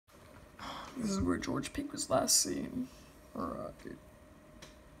This is where George Pig was last seen. Alright.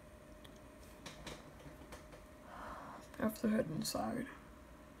 I have to head inside.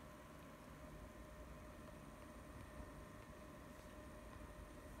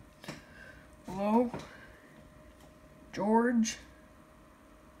 Hello? George?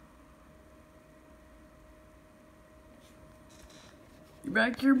 You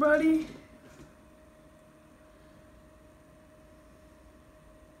back here, buddy?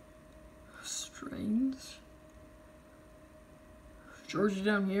 Strange. George, you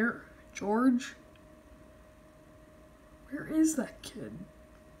down here? George? Where is that kid?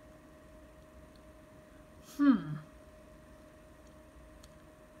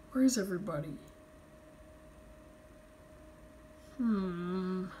 Where is everybody?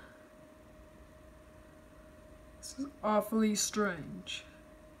 This is awfully strange.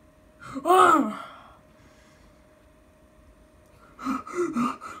 Ah!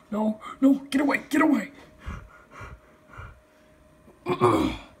 No, no, get away, get away!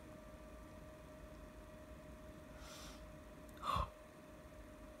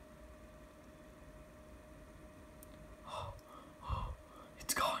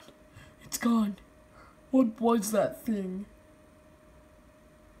 It's gone. It's gone. What was that thing?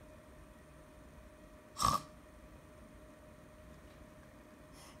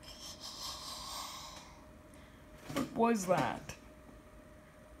 What was that?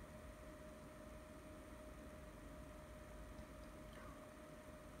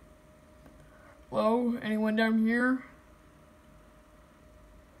 Hello? Anyone down here?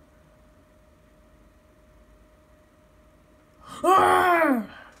 Ah!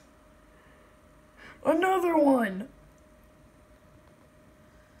 Another one!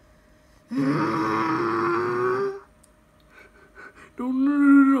 No, no, no,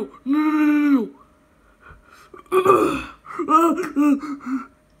 no, no, no, no.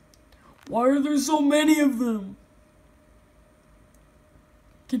 Why are there so many of them?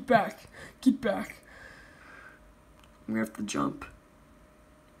 Get back, get back. I'm gonna have to jump.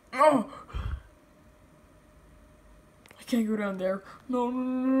 Oh! I can't go down there. No, no,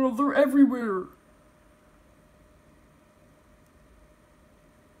 no, no, no, they're everywhere.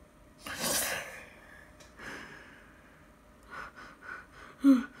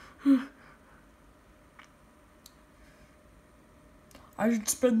 I should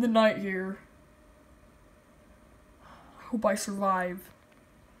spend the night here. I hope I survive.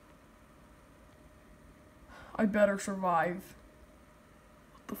 I better survive.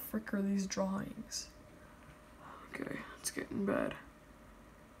 What the frick are these drawings? Okay, let's get in bed.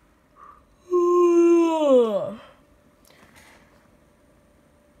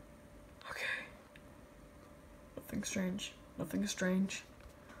 Okay. Nothing strange. Nothing strange.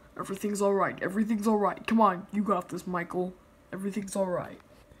 Everything's alright. Everything's alright. Come on, you got this, Michael. Everything's alright.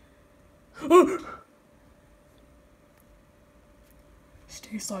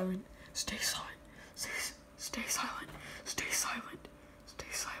 Stay silent. Stay silent. Stay silent. Stay silent.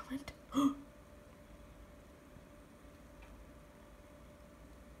 Stay silent.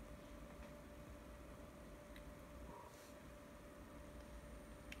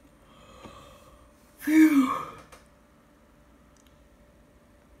 Phew.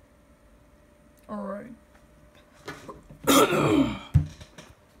 Alright.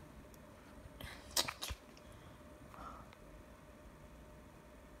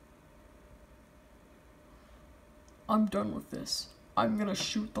 I'm done with this. I'm gonna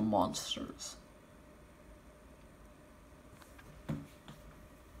shoot the monsters.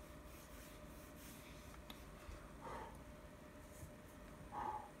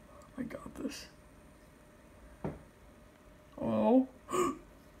 I got this. Oh.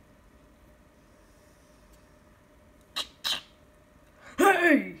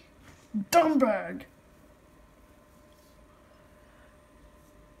 Hey! Dumbbag!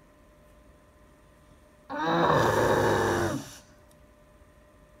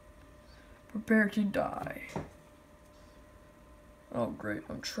 Prepare to die. Oh great,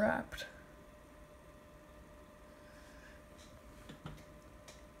 I'm trapped.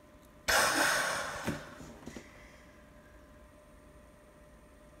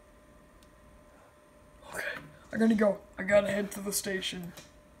 I gotta go. I gotta head to the station.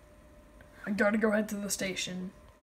 I gotta go head to the station.